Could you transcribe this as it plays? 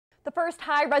The first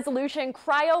high-resolution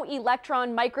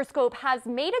cryo-electron microscope has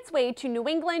made its way to New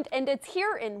England, and it's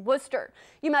here in Worcester.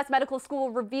 UMass Medical School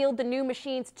revealed the new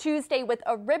machines Tuesday with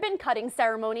a ribbon-cutting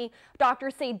ceremony.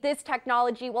 Doctors say this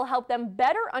technology will help them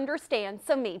better understand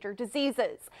some major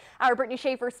diseases. Our Brittany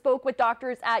Schaefer spoke with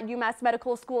doctors at UMass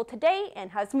Medical School today and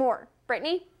has more.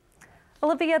 Brittany?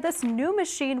 Olivia, this new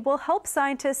machine will help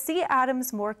scientists see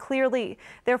atoms more clearly.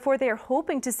 Therefore, they are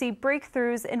hoping to see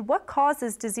breakthroughs in what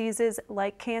causes diseases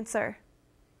like cancer.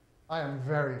 I am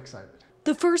very excited.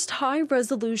 The first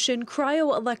high-resolution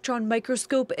cryo-electron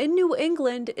microscope in New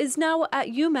England is now at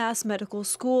UMass Medical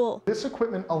School. This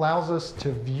equipment allows us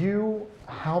to view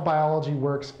how biology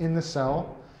works in the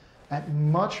cell at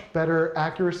much better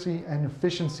accuracy and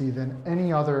efficiency than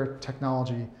any other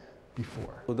technology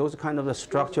before. Those kind of the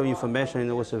structural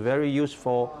information was very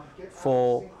useful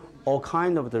for all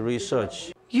kind of the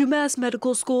research. UMass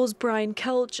Medical School's Brian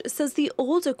Kelch says the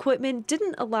old equipment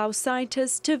didn't allow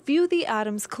scientists to view the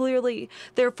atoms clearly.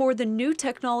 Therefore, the new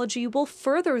technology will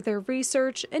further their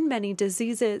research in many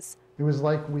diseases. It was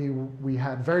like we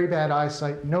had very bad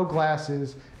eyesight, no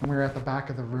glasses, and we were at the back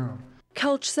of the room.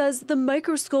 Kelch says the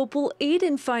microscope will aid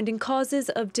in finding causes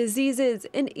of diseases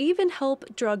and even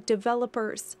help drug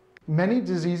developers. Many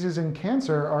diseases in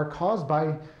cancer are caused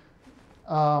by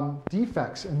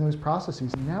defects in those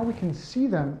processes. Now we can see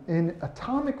them in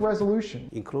atomic resolution,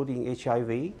 including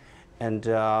HIV and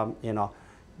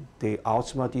the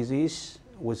Alzheimer's disease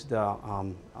with the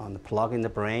plug in the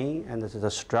brain and the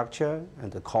structure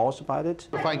and the cause about it.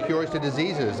 To find cures to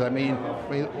diseases. I mean,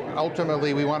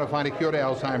 ultimately we want to find a cure to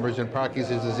Alzheimer's and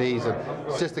Parkinson's disease and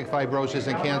cystic fibrosis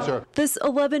and cancer. This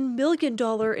 $11 million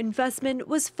investment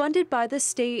was funded by the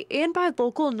state and by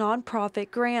local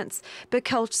nonprofit grants. But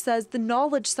Kelch says the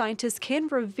knowledge scientists can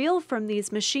reveal from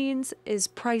these machines is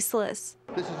priceless.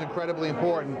 This is incredibly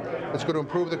important. It's going to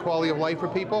improve the quality of life for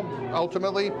people,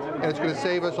 ultimately, and it's going to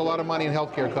save us a lot of money in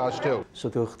healthcare costs, too. So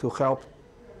to help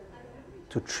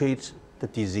to treat the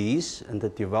disease and to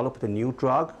develop the new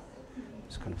drug,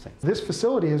 this kind of thing. This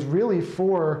facility is really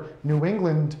for New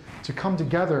England to come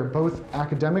together, both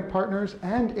academic partners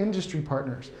and industry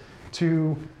partners,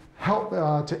 to help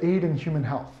to aid in human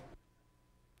health.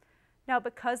 Now,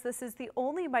 because this is the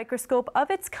only microscope of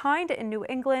its kind in New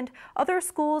England, other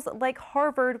schools like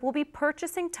Harvard will be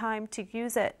purchasing time to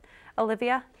use it.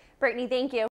 Olivia? Brittany, thank you.